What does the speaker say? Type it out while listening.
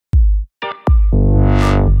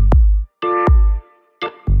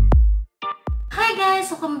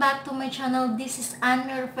welcome back to my channel. This is Anne,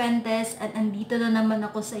 your friendess, at andito na naman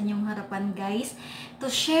ako sa inyong harapan, guys,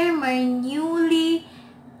 to share my newly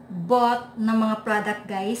bought na mga product,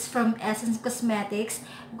 guys, from Essence Cosmetics.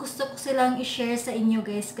 Gusto ko silang i-share sa inyo,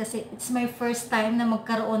 guys, kasi it's my first time na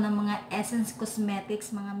magkaroon ng mga Essence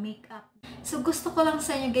Cosmetics, mga makeup. So, gusto ko lang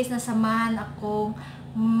sa inyo, guys, na samahan akong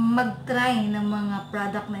mag-try ng mga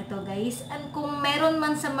product na ito, guys. And kung meron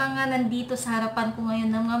man sa mga nandito sa harapan ko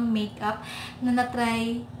ngayon ng mga makeup na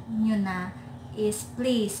na-try nyo na, is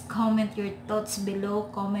please comment your thoughts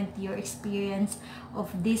below, comment your experience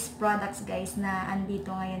of these products, guys, na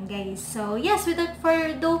andito ngayon, guys. So yes, without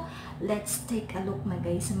further ado, let's take a look na,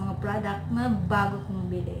 guys, sa mga product na bago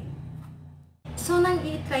kong bili. So nang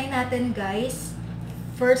i-try natin, guys,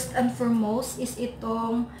 first and foremost is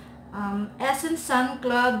itong Essence Sun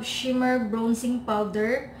Club Shimmer Bronzing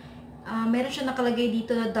Powder. Meron siya nakalagay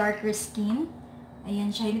dito na darker skin. Ayan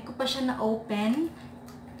siya. Hindi ko pa siya na-open.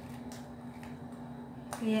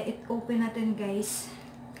 Kaya i-open natin, guys.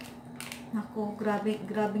 Naku,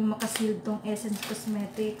 grabing makasealed tong Essence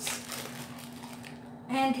Cosmetics.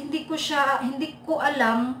 And hindi ko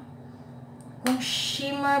alam kung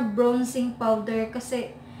shimmer bronzing powder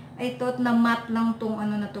kasi I thought na matte lang tong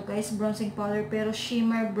ano na to, guys, bronzing powder, pero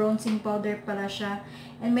shimmer bronzing powder pala siya.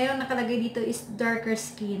 And meron nakalagay dito is darker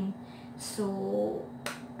skin. So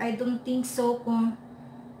I don't think so kung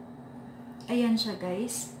ayan siya,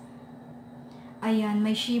 guys. Ayan,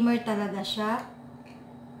 may shimmer talaga siya.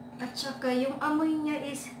 At saka yung amoy niya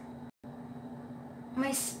is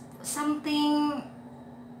may something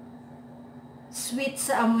sweet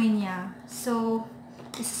sa amoy niya. So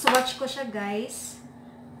iswatch ko siya, guys,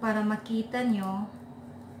 para makita nyo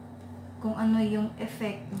kung ano yung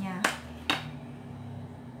effect niya.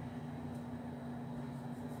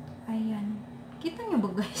 Ayan. Kita nyo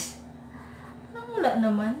ba, guys? Parang wala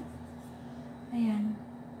naman. Ayan.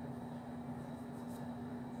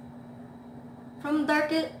 From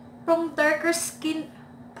darker skin.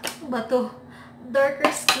 Ano ba to? Darker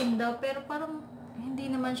skin daw. Pero parang hindi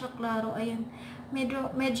naman siya klaro. Ayan.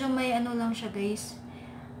 Medyo may ano lang siya, guys.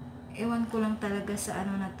 Ewan ko lang talaga sa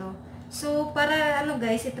ano na to. So, para ano,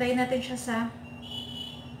 guys, i-try natin siya sa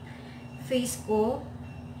face ko.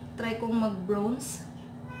 Try kong mag-bronze.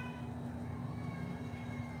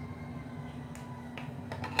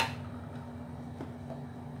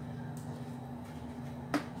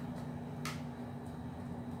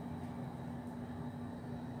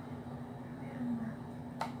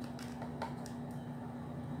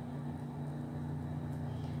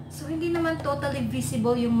 So, hindi naman totally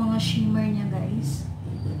visible yung mga shimmer niya, guys.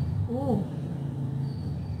 Oh.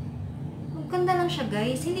 Maganda lang siya,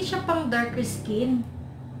 guys. Hindi siya pang darker skin.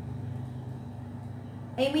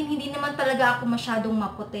 I mean, hindi naman talaga ako masyadong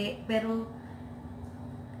maputi. Pero,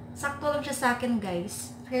 sakto lang siya sa akin,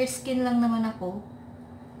 guys. Fair skin lang naman ako.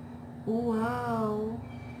 Oh, wow.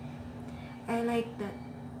 I like that.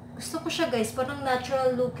 Gusto ko siya, guys. Parang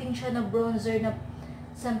natural looking siya na bronzer na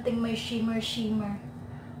something may shimmer.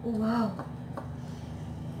 Oh, wow.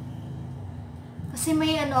 Kasi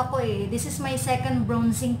may ano ako eh. This is my second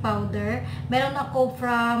bronzing powder. Meron ako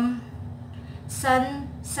from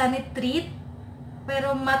Sunny Treat.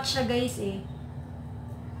 Pero matte siya, guys, eh.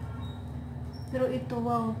 Pero ito,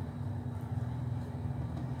 wow.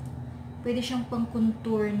 Pwede siyang pang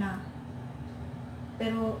contour na.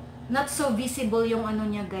 Pero not so visible yung ano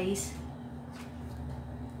niya, guys.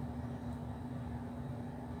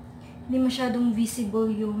 Hindi masyadong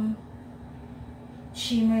visible yung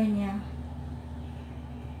shimmer niya.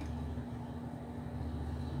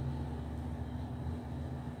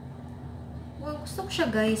 Well, gusto ko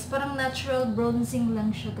siya, guys. Parang natural bronzing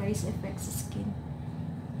lang siya, guys. Effect sa skin.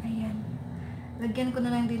 Ayan. Lagyan ko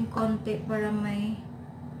na lang din konti para may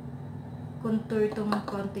contour tong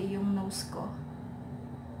konti yung nose ko.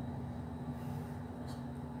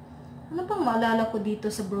 Ano pang maalala ko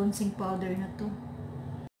dito sa bronzing powder na to?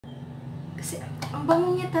 Kasi, ang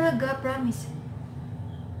bango niya talaga, promise.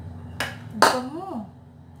 Bango.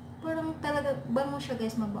 Parang talaga, bango siya,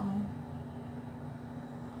 guys, mabango.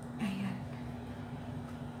 Ayan.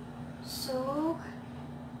 So,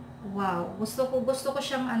 wow. Gusto ko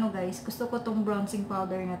siyang ano, guys. Gusto ko tong bronzing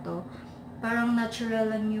powder na to. Parang natural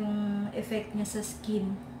lang yung effect niya sa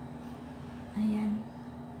skin. Ayan.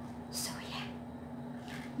 So, yeah.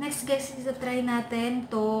 Next, guys, is try natin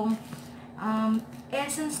tong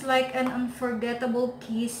Essence Like an Unforgettable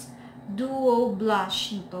Kiss Duo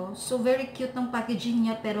Blush nito. So, very cute ng packaging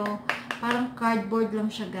niya, pero parang cardboard lang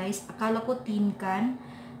siya, guys. Akala ko tin can.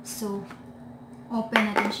 So, open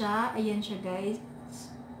natin siya. Ayan siya, guys.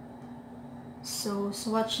 So,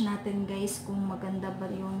 swatch natin, guys, kung maganda ba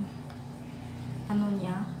yung ano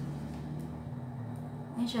niya.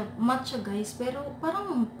 Ayan siya, matte siya guys, pero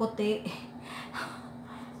parang puti.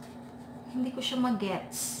 Hindi ko siya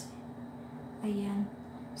magets. Ayan.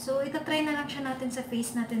 So, itatry na lang siya natin sa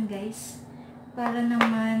face natin guys. Para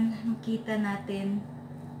naman makita natin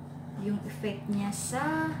yung effect niya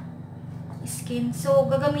sa skin. So,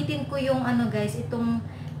 gagamitin ko yung ano guys, itong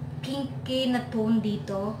pinky na tone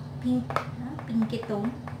dito. Pinky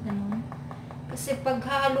tone. Ganun. Kasi pag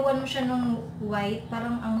hahaluan mo siya ng white,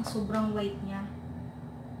 parang ang sobrang white niya.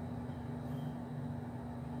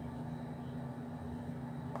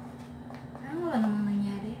 Wala namang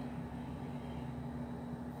nangyari.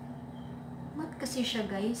 Matte kasi siya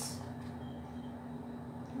guys.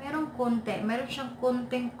 Meron konti. Meron siyang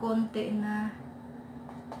konting-konti na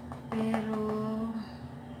pero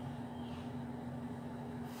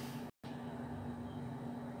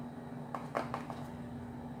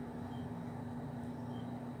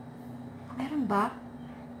meron ba?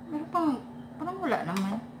 Meron pang parang wala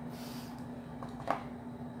naman.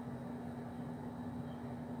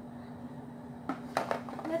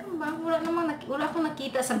 Wala akong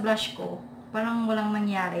nakita sa blush ko. Parang walang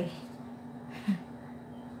nangyari.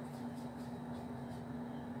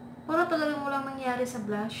 Wala talagang walang nangyari sa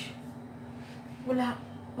blush. Wala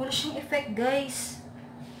siyang effect, guys.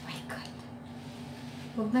 Oh my God.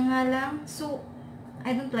 Huwag na nga lang. So,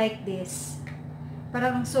 I don't like this.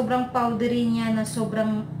 Parang sobrang powdery niya na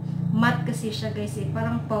sobrang matte kasi siya, guys.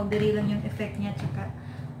 Parang powdery lang yung effect niya. Tsaka,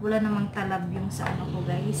 wala namang talab yung sa ano ko,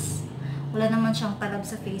 guys. Wala naman siyang talab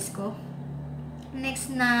sa face ko.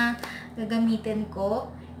 Next na gagamitin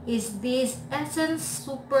ko is this Essence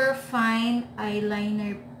Super Fine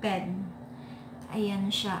Eyeliner Pen.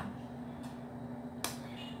 Ayan siya.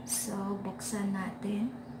 So, buksan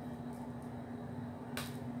natin.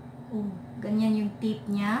 Oh, ganyan yung tip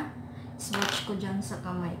niya. Swatch ko dyan sa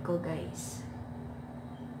kamay ko, guys.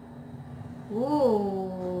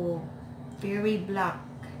 Oh, very black.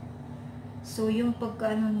 So, yung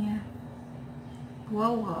pagkaano niya.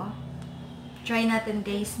 Wow, ha? Try natin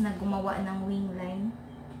guys na gumawa ng wing line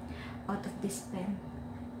out of this pen.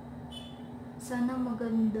 Sana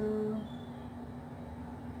maganda.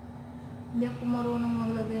 Hindi ako marunong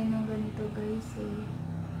maglagay ng ganito guys eh.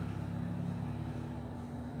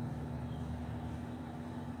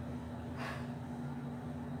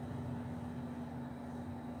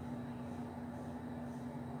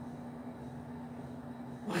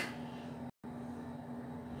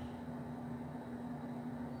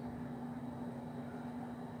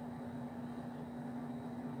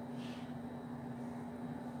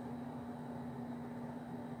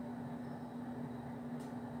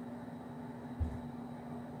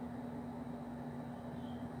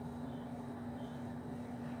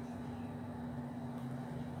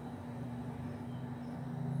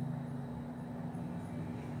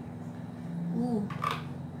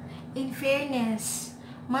 In fairness,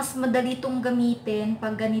 mas madali itong gamitin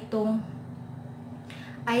pag ganitong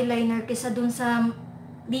eyeliner kaysa dun sa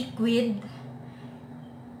liquid.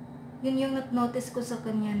 Yun yung notice ko sa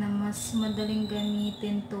kanya na mas madaling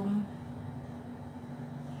gamitin tong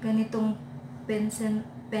ganitong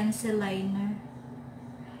pencil liner.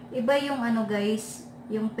 Iba yung ano guys,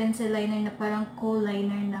 yung pencil liner na parang kohl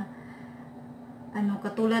liner na ano,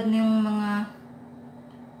 katulad ng mga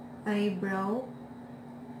eyebrow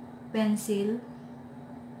pencil.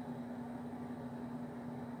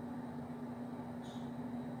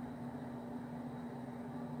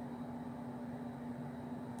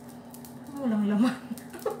 Walang laman.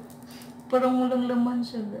 Parang walang laman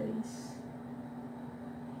siya, guys.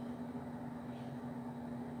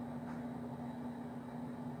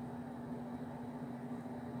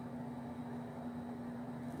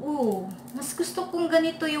 Mas gusto kong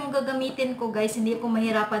ganito yung gagamitin ko, guys. Hindi ako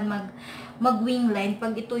mahirapan mag-wing line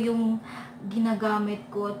pag ito yung ginagamit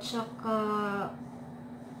ko. At saka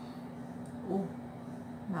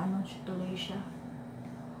naano siya tuloy siya.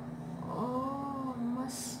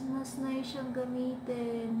 Mas nice siyang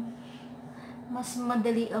gamitin. Mas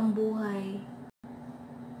madali ang buhay.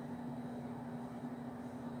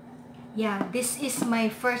 Yeah, this is my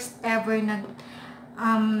first ever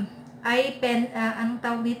eye pen, anong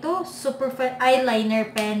tawag dito? Super fine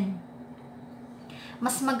eyeliner pen.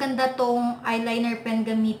 Mas maganda tong eyeliner pen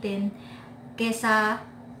gamitin kesa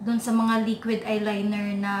dun sa mga liquid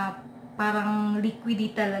eyeliner na parang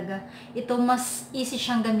liquidy talaga. Ito mas easy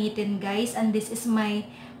siyang gamitin, guys, and this is my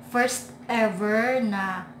first ever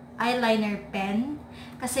na eyeliner pen.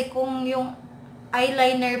 Kasi kung yung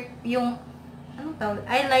eyeliner, yung anong tawag?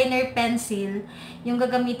 Eyeliner pencil, yung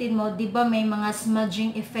gagamitin mo, 'di ba may mga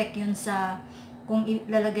smudging effect yun sa kung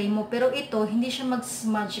ilalagay mo. Pero ito, hindi siya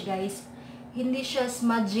mag-smudge, guys. hindi siya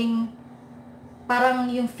smudging,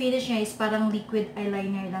 parang yung finish niya is parang liquid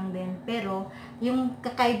eyeliner lang din. Pero, yung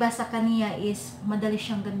kakaiba sa kanya is madali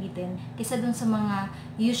siyang gamitin. Kaysa dun sa mga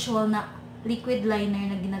usual na liquid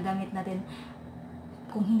liner na ginagamit natin.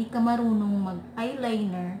 Kung hindi ka marunong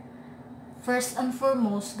mag-eyeliner, first and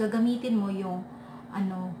foremost, gagamitin mo yung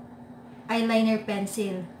eyeliner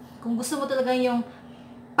pencil. Kung gusto mo talaga yung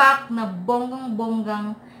pack na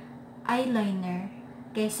bonggang-bonggang eyeliner,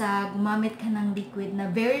 kaysa gumamit ka ng liquid na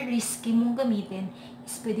very risky mong gamitin,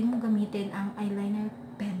 is pwede mong gamitin ang eyeliner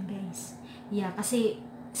pen, guys. Yeah, kasi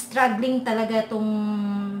struggling talaga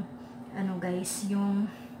tong guys,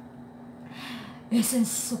 yung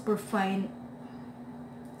Essence Super Fine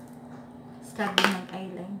struggling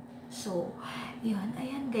mag-eyeliner. So, yun.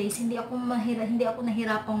 Ayan guys, hindi ako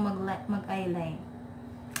nahirapang mag-eyeliner.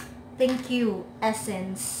 Thank you,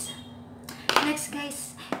 Essence. Next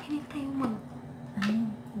guys, hindi tayo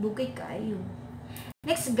bugay kayo.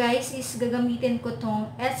 Next guys, is gagamitin ko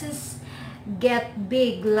tong Essence Get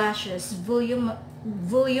Big Lashes Volume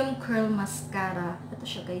Curl Mascara. Ito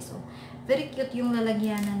siya guys, oh. Very cute yung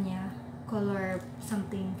lalagyanan niya. Color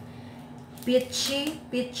something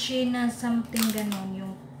peachy na something ganon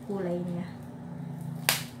yung kulay niya.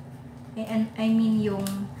 And I mean yung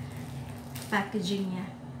packaging niya.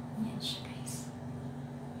 Ayan siya guys.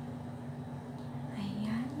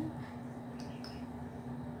 Ayan.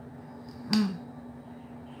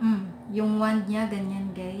 Yung wand niya, ganyan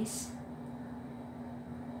guys.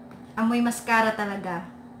 Amoy mascara talaga.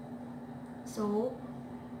 So,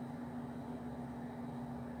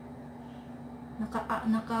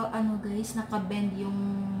 naka-bend yung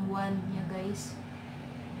wand niya guys.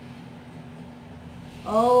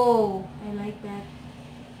 Oh, I like that.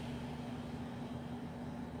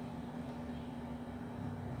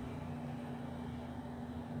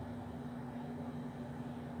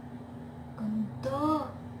 Ganto.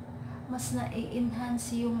 Mas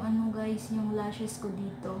na-enhance yung guys, yung lashes ko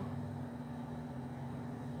dito.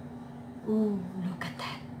 Ooh, look at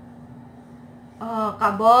that. Oh,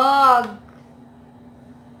 kabog.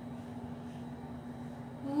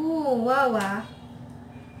 Ooh, wow ah.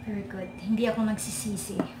 Very good. Hindi ako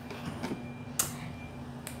nagsisisi.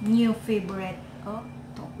 New favorite. Oh,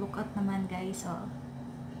 look at naman guys. Oh,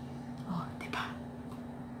 diba?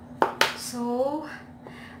 So,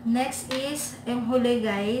 next is, yung huli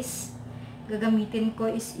guys, gagamitin ko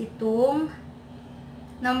is itong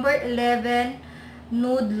number 11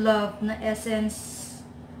 Nude Love na Essence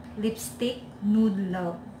Lipstick Nude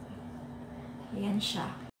Love. Ayan siya.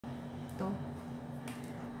 Ito.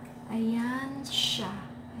 Ayan siya.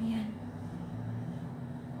 Ayan.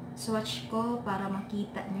 Swatch ko para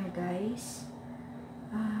makita nyo guys.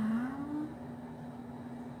 Ayan.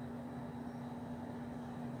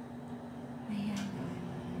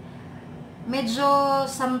 Medyo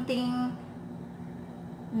something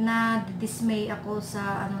na dismay ako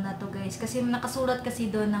sa na to guys. Kasi nakasulat kasi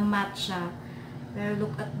doon na matte siya. Pero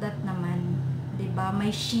look at that naman. 'Di ba? May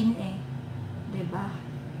sheen eh. 'Di ba?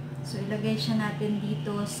 So ilagay siya natin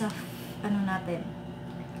dito sa natin.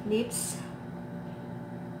 Lips.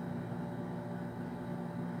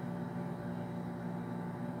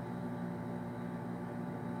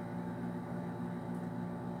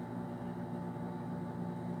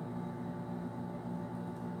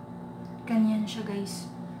 Ganyan siya guys.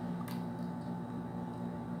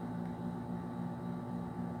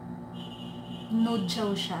 Nude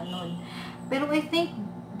siya, nude. Pero I think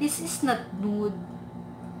this is not nude.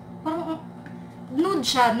 Parang nude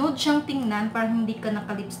siya, nude siyang tingnan, parang hindi ka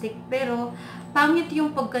naka-lipstick. Pero pangit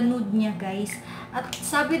yung pagka-nude niya guys. At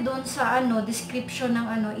sabi doon sa description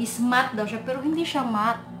ng is matte daw siya, pero hindi siya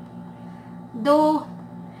matte. Though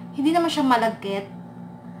hindi naman siya malagkit.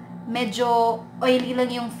 Medyo oily lang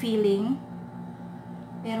yung feeling.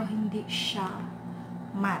 Pero hindi siya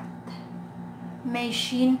matte. May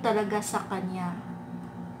sheen talaga sa kanya.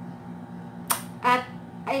 At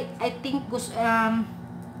I think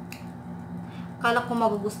kala ko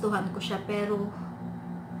magugustuhan ko siya, pero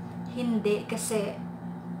hindi kasi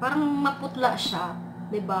parang maputla siya,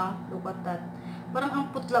 'di ba? Look at that. Parang ang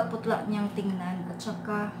putla-putla niyang tingnan, at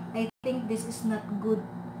saka I think this is not good.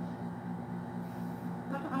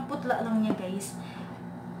 Parang ang putla lang niya, guys.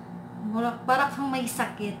 Parang kang may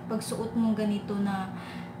sakit pag suot mo ganito na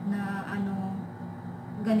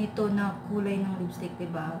ganito na kulay ng lipstick,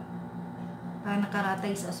 'di ba? Parang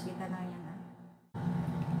nakaratay sa ospital na yan.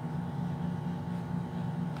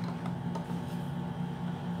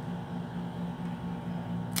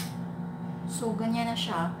 So, ganyan na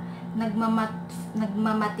siya.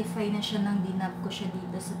 Nagmamatify na siya ng dinab ko siya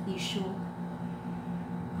dito sa tissue.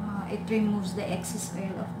 it removes the excess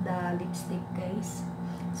oil of the lipstick, guys.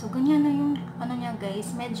 So, ganyan na yung ano niya,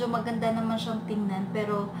 guys. Medyo maganda naman siyang tingnan,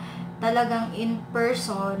 pero talagang in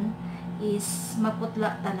person is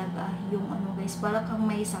maputla talaga yung ano, guys. Para kang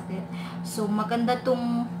may sakit. So, maganda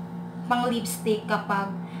tong pang lipstick kapag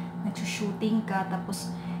nagsushooting ka,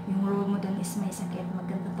 tapos yung roll mo dun is may sakit.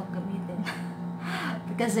 Maganda tong gamitin.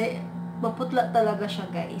 Kasi, maputla talaga siya,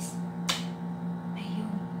 guys.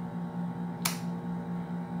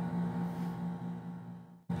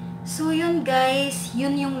 So, yun guys,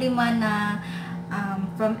 yun yung 5 na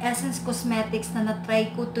from Essence Cosmetics na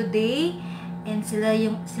na-try ko today. And sila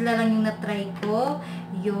lang yung na-try ko.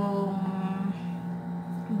 Yung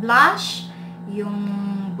blush, yung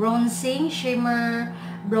bronzing, shimmer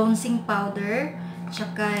bronzing powder,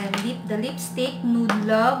 tsaka the lipstick, Nude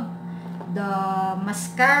Love, the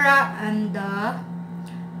mascara, and the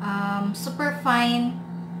super fine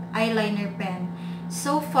eyeliner pen.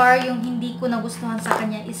 So far, yung hindi ko nagustuhan sa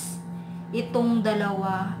kanya is itong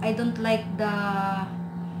dalawa. I don't like the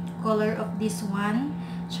color of this one.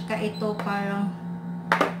 Tsaka ito parang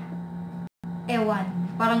ewan.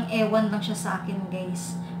 Parang ewan lang siya sa akin,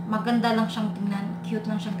 guys. Maganda lang siyang tingnan. Cute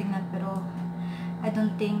lang siyang tingnan. Pero I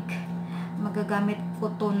don't think magagamit ko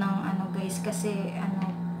to ng ano, guys. Kasi ano,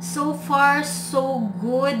 so far, so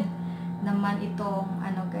good naman itong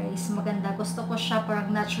ano, guys. Maganda. Gusto ko siya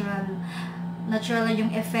parang natural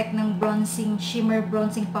yung effect ng bronzing, shimmer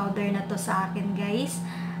bronzing powder na to sa akin, guys.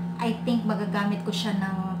 I think magagamit ko siya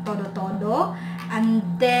ng todo-todo. And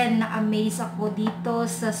then, na-amaze ako dito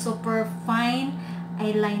sa super fine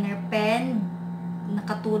eyeliner pen.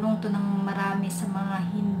 Nakatulong to ng marami sa mga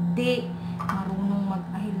hindi marunong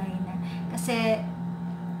mag-eyeliner. Kasi,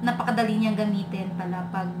 napakadali niyang gamitin pala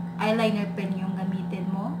pag eyeliner pen yung gamitin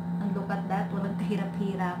mo. And look at that, walang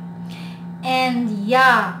kahirap-hirap. And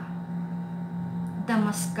yeah, the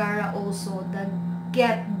mascara also, the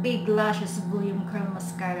Get Big Lashes Volume Curl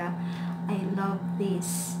Mascara. I love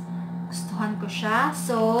this. Gustuhan ko siya.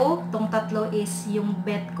 So, tong tatlo is yung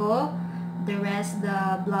bet ko. The rest,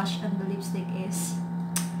 the blush and the lipstick is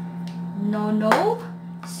no.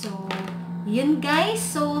 So, yun guys.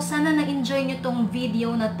 So, sana na-enjoy nyo tong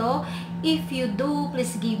video na to. If you do,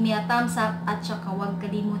 please give me a thumbs up at saka huwag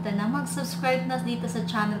kalimutan na mag-subscribe na dito sa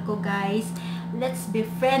channel ko, guys. Let's be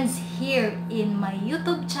friends here in my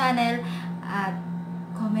YouTube channel at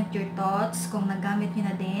comment your thoughts kung nagamit nyo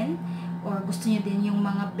na din or gusto nyo din yung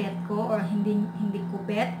mga bet ko or hindi ko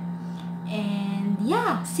bet. And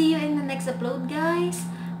yeah, see you in the next upload, guys.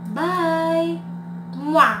 Bye!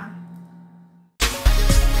 Mwah!